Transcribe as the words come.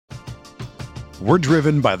We're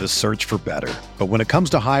driven by the search for better. But when it comes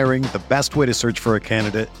to hiring, the best way to search for a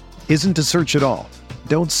candidate isn't to search at all.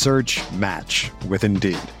 Don't search, match with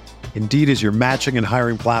Indeed. Indeed is your matching and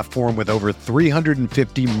hiring platform with over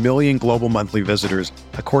 350 million global monthly visitors,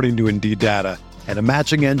 according to Indeed data, and a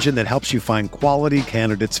matching engine that helps you find quality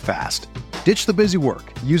candidates fast. Ditch the busy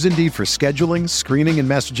work. Use Indeed for scheduling, screening, and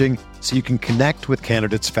messaging so you can connect with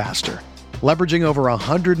candidates faster. Leveraging over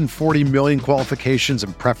 140 million qualifications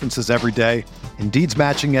and preferences every day, Indeed's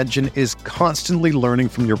matching engine is constantly learning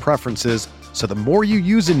from your preferences, so the more you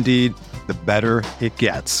use Indeed, the better it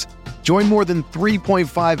gets. Join more than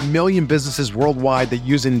 3.5 million businesses worldwide that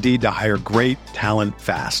use Indeed to hire great talent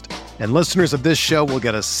fast. And listeners of this show will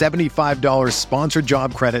get a $75 sponsored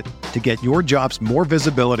job credit to get your jobs more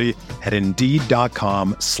visibility at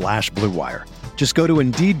Indeed.com/Blue Wire. Just go to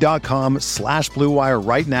Indeed.com/Blue Wire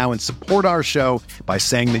right now and support our show by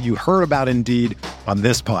saying that you heard about Indeed on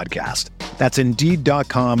this podcast. That's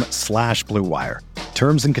Indeed.com/Blue Wire.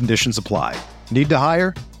 Terms and conditions apply. Need to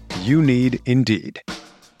hire? You need Indeed.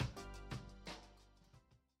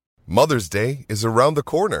 Mother's Day is around the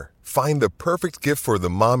corner. Find the perfect gift for the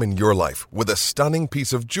mom in your life with a stunning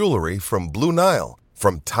piece of jewelry from Blue Nile.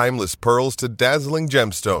 From timeless pearls to dazzling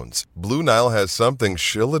gemstones, Blue Nile has something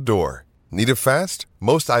she'll adore. Need it fast?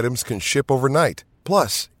 Most items can ship overnight.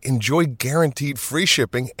 Plus, enjoy guaranteed free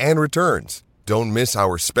shipping and returns. Don't miss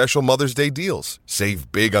our special Mother's Day deals.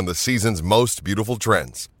 Save big on the season's most beautiful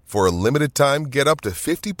trends. For a limited time, get up to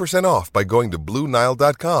 50% off by going to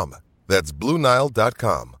BlueNile.com. That's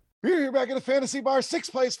BlueNile.com. We're here back at the Fantasy Bar. 6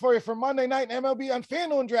 plays for you for Monday night in MLB on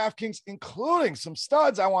FanDuel and DraftKings, including some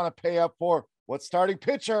studs I want to pay up for. What starting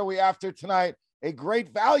pitcher are we after tonight? A great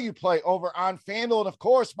value play over on FanDuel. And, of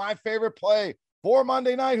course, my favorite play for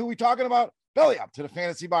Monday night. Who we talking about? Belly up to the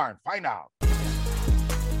Fantasy Bar and find out.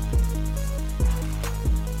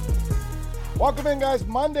 Welcome in, guys.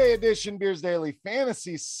 Monday edition Beers Daily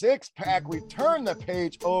Fantasy 6-pack. We turn the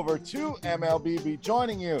page over to MLB. Be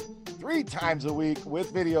joining you 3 times a week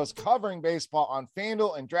with videos covering baseball on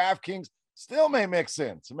FanDuel and DraftKings. Still may mix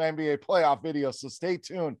in some NBA playoff videos, so stay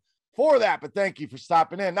tuned for that. But thank you for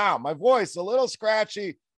stopping in. Now, my voice a little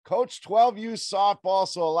scratchy. Coach 12U softball,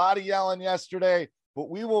 so a lot of yelling yesterday,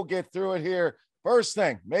 but we will get through it here. First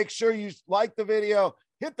thing, make sure you like the video.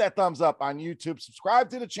 Hit that thumbs up on YouTube. Subscribe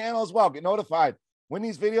to the channel as well. Get notified when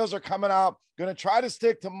these videos are coming out. Going to try to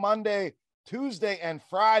stick to Monday, Tuesday, and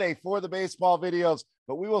Friday for the baseball videos,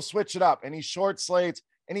 but we will switch it up. Any short slates,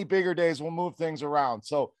 any bigger days, we'll move things around.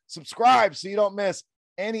 So subscribe so you don't miss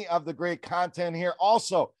any of the great content here.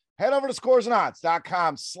 Also, head over to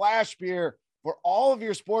scoresandodds.com/beer for all of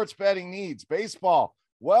your sports betting needs. Baseball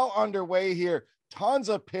well underway here. Tons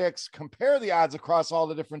of picks. Compare the odds across all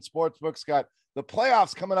the different sports books. Got the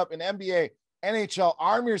playoffs coming up in NBA, NHL.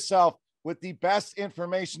 Arm yourself with the best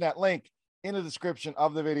information. That link in the description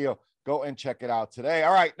of the video. Go and check it out today.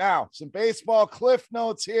 All right, now some baseball cliff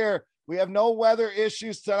notes here. We have no weather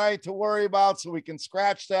issues tonight to worry about, so we can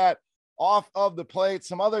scratch that off of the plate.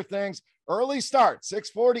 Some other things. Early start,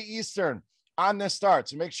 6:40 Eastern on this start.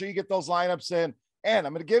 So make sure you get those lineups in. And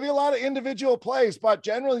I'm going to give you a lot of individual plays, but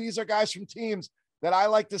generally these are guys from teams that I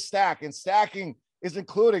like to stack. And stacking is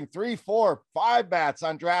including 3, 4, 5 bats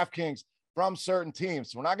on DraftKings from certain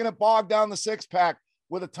teams. So we're not going to bog down the 6-pack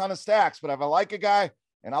with a ton of stacks, but if I like a guy,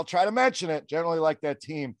 and I'll try to mention it, generally like that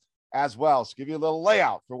team as well. So give you a little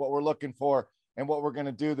layout for what we're looking for and what we're going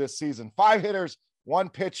to do this season. 5 hitters, 1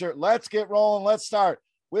 pitcher. Let's get rolling. Let's start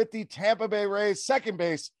with the Tampa Bay Rays second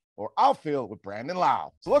base or outfield with Brandon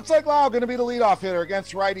Lau. So looks like Lau going to be the leadoff hitter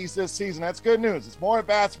against righties this season. That's good news. It's more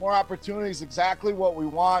at-bats, more opportunities, exactly what we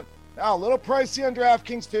want. Now, a little pricey on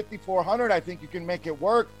DraftKings, $5,400. I think you can make it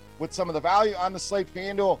work with some of the value on the slate.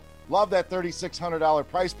 FanDuel, love that $3,600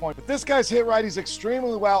 price point. But this guy's hit righties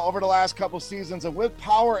extremely well over the last couple seasons, and with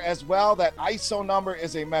power as well. That ISO number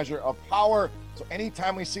is a measure of power. So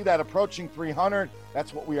anytime we see that approaching 300,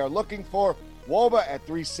 that's what we are looking for. Woba at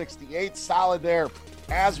 368, solid there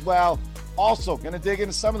as well. Also, going to dig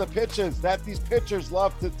into some of the pitches that these pitchers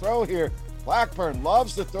love to throw here. Blackburn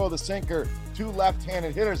loves to throw the sinker to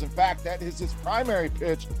left-handed hitters. In fact, that is his primary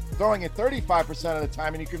pitch, throwing it 35% of the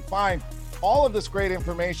time. And you can find all of this great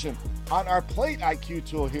information on our Plate IQ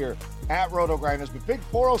tool here at Roto Grinders. But big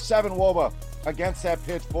 407 Woba against that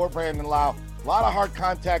pitch for Brandon Lau. A lot of hard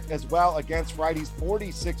contact as well against righties,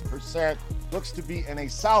 46%. Looks to be in a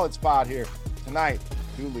solid spot here tonight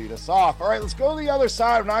to lead us off. All right, let's go to the other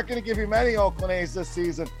side. I'm not going to give you many Oakland A's this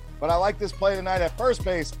season. but I like this play tonight at first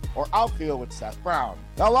base or outfield with Seth Brown.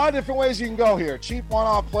 Now, a lot of different ways you can go here. Cheap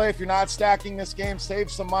one-off play if you're not stacking this game, save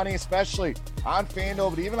some money, especially on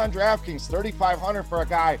FanDuel, but even on DraftKings, $3,500 for a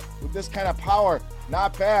guy with this kind of power,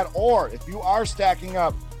 not bad. Or if you are stacking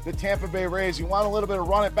up the Tampa Bay Rays, you want a little bit of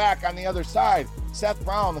run it back on the other side, Seth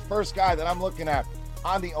Brown, the first guy that I'm looking at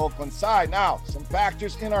on the Oakland side. Now, some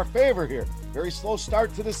factors in our favor here. Very slow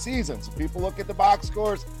start to the season. So people look at the box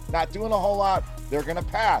scores, not doing a whole lot. They're going to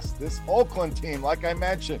pass. This Oakland team, like I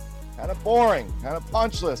mentioned, kind of boring, kind of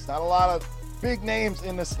punchless, not a lot of big names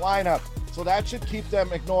in this lineup. So that should keep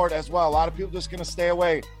them ignored as well. A lot of people just going to stay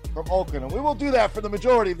away from Oakland. And we will do that for the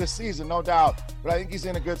majority of this season, no doubt. But I think he's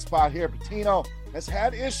in a good spot here. Patino has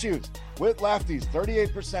had issues with lefties,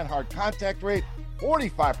 38% hard contact rate,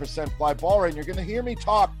 45% fly ball rate. And you're going to hear me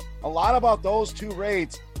talk a lot about those two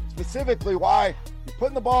rates, specifically why you're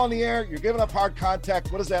putting the ball in the air, you're giving up hard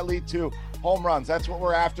contact. What does that lead to? Home runs. That's what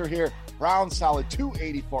we're after here. Brown solid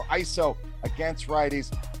 284 ISO against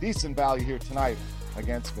righties. Decent value here tonight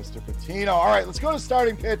against Mr. Patino. All right, let's go to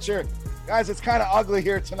starting pitcher. Guys, it's kind of ugly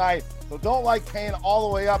here tonight, so don't like paying all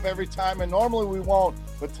the way up every time, and normally we won't,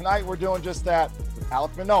 but tonight we're doing just that with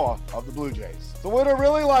Alek Manoah of the Blue Jays. So what I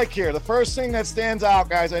really like here, the first thing that stands out,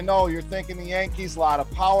 guys, I know you're thinking the Yankees, a lot of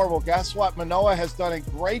power. Well, guess what? Manoah has done a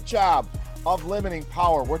great job of limiting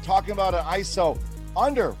power. We're talking about an ISO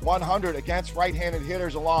under 100 against right-handed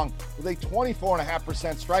hitters, along with a 24.5%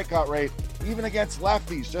 strikeout rate, even against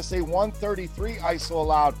lefties, just a 133 ISO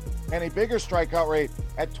allowed, and a bigger strikeout rate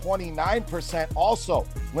at 29%. Also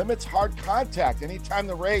limits hard contact. Anytime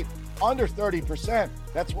the rate under 30%,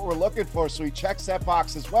 that's what we're looking for. So he checks that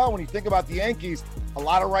box as well. When you think about the Yankees, a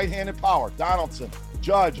lot of right-handed power. Donaldson,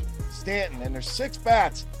 Judge, Stanton, and there's 6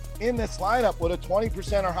 bats in this lineup with a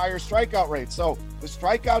 20% or higher strikeout rate. So the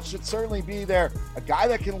strikeout should certainly be there. A guy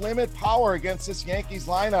that can limit power against this Yankees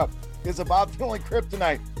lineup is about the only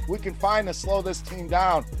kryptonite we can find to slow this team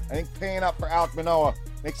down. I think paying up for Alek Manoah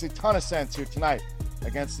makes a ton of sense here tonight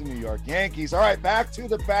against the New York Yankees. All right, back to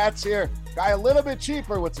the bats here. Guy a little bit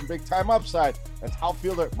cheaper with some big-time upside. That's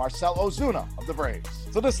outfielder Marcell Ozuna of the Braves.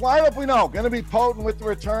 So this lineup, we know, going to be potent with the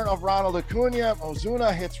return of Ronald Acuna.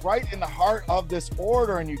 Ozuna hits right in the heart of this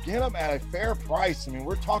order, and you get him at a fair price. I mean,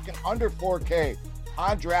 we're talking under $4K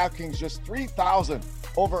on DraftKings, just $3,000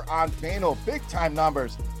 over on FanDuel. Big-time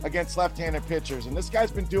numbers against left-handed pitchers, and this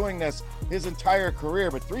guy's been doing this his entire career,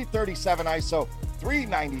 but 337 ISO,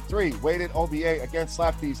 393 weighted OBA against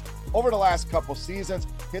lefties over the last couple seasons.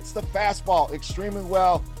 Hits the fastball extremely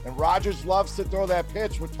well, and Rogers loves to throw that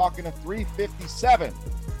pitch. We're talking a 357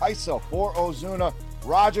 ISO for Ozuna.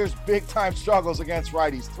 Rogers big-time struggles against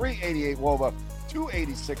righties, 388 WOBA,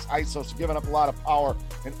 286 ISO, so giving up a lot of power,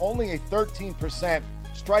 and only a 13%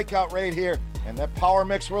 strikeout rate here. And that power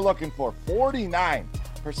mix we're looking for,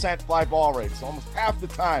 49% fly ball rate. So almost half the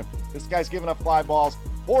time this guy's giving up fly balls,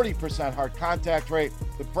 40% hard contact rate.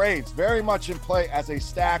 The Braves very much in play as a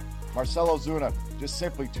stack. Marcell Ozuna just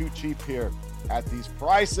simply too cheap here at these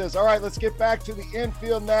prices. All right, let's get back to the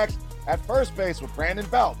infield next. At first base with Brandon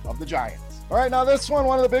Belt of the Giants. All right, now this one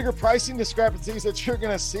of the bigger pricing discrepancies that you're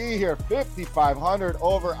going to see here, $5,500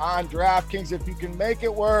 over on DraftKings. If you can make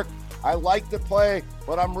it work, I like the play,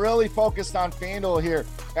 but I'm really focused on FanDuel here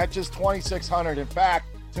at just $2,600. In fact,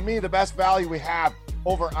 to me, the best value we have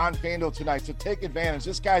over on FanDuel tonight. So take advantage.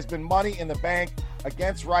 This guy's been money in the bank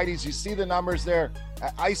against righties. You see the numbers there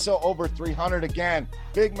at ISO over 300 again.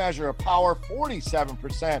 Big measure of power,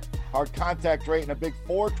 47% hard contact rate, and a big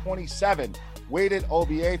 427 weighted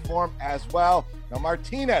OBA for him as well. Now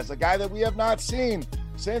Martinez, a guy that we have not seen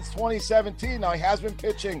since 2017. Now he has been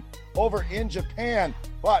pitching over in Japan,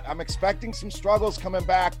 but I'm expecting some struggles coming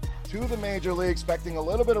back to the major league, expecting a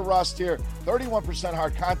little bit of rust here. 31%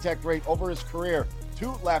 hard contact rate over his career.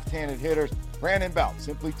 2 left-handed hitters. Brandon Belt,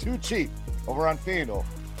 simply too cheap over on FanDuel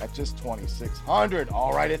at just $2,600.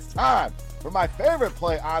 All right, it's time for my favorite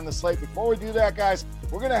play on the slate. Before we do that, guys,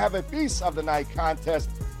 we're going to have a Beast of the Night contest.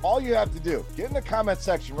 All you have to do, get in the comment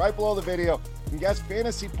section right below the video and guess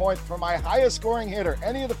fantasy points for my highest scoring hitter.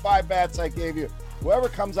 Any of the 5 bats I gave you, whoever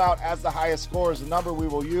comes out as the highest score is the number we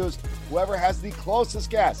will use. Whoever has the closest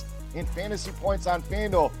guess in fantasy points on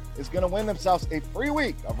FanDuel is going to win themselves a free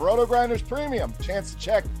week of Roto Grinders Premium. Chance to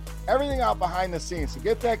check everything out behind the scenes. So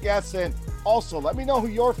get that guess in. Also, let me know who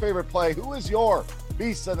your favorite play. Who is your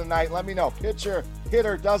Beast of the Night? Let me know. Pitcher,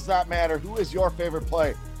 hitter, does not matter. Who is your favorite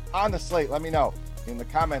play on the slate? Let me know in the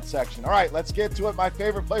comment section. All right, let's get to it. My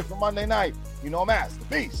favorite play for Monday night. You know him as the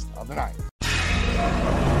Beast of the Night.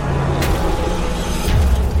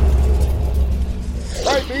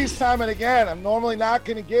 All right, Beast time, and again, I'm normally not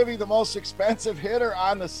going to give you the most expensive hitter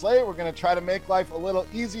on the slate. We're going to try to make life a little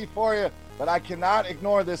easy for you, but I cannot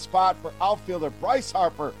ignore this spot for outfielder Bryce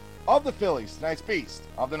Harper of the Phillies, tonight's Beast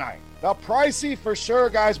of the Night. Now, pricey for sure,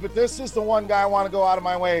 guys, but this is the one guy I want to go out of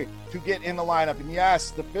my way to get in the lineup. And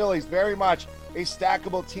yes, the Phillies, very much a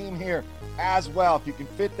stackable team here as well. If you can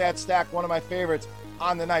fit that stack, one of my favorites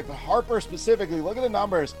on the night. But Harper specifically, look at the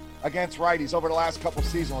numbers against righties over the last couple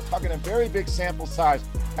seasons. We're talking a very big sample size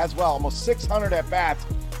as well, almost 600 at-bats,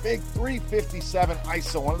 big 357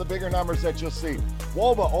 ISO, one of the bigger numbers that you'll see.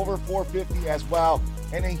 WOBA over 450 as well,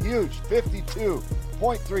 and a huge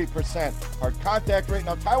 52.3% hard contact rate.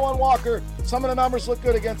 Now, Taijuan Walker, some of the numbers look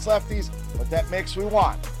good against lefties, but that mix we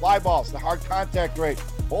want. Fly balls, the hard contact rate,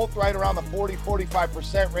 both right around the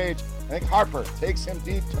 40-45% range. I think Harper takes him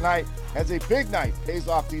deep tonight, has a big night, pays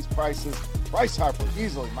off these prices. Bryce Harper,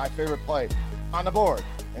 easily my favorite play on the board,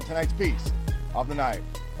 and tonight's Beast of the Night.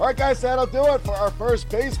 All right, guys, that'll do it for our first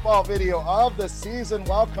baseball video of the season.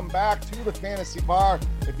 Welcome back to the Fantasy Bar.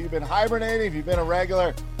 If you've been hibernating, if you've been a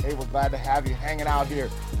regular, hey, we're glad to have you hanging out here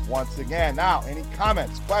once again. Now, any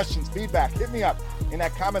comments, questions, feedback, hit me up in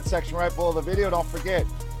that comment section right below the video. Don't forget,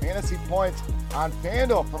 fantasy points on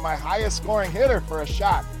FanDuel for my highest scoring hitter for a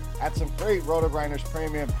shot at some great Roto-Grinders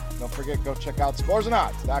Premium. Don't forget, go check out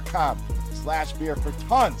scoresandodds.com/beer for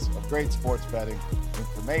tons of great sports betting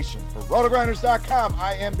information. For Rotogrinders.com,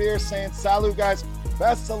 I am Beer saying salut, guys.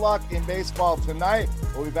 Best of luck in baseball tonight.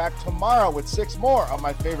 We'll be back tomorrow with 6 more of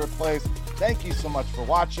my favorite plays. Thank you so much for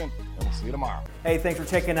watching, and we'll see you tomorrow. Hey, thanks for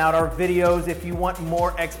checking out our videos. If you want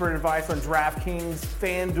more expert advice on DraftKings,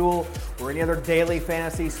 FanDuel, or any other daily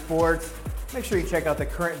fantasy sports, make sure you check out the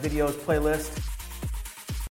current videos playlist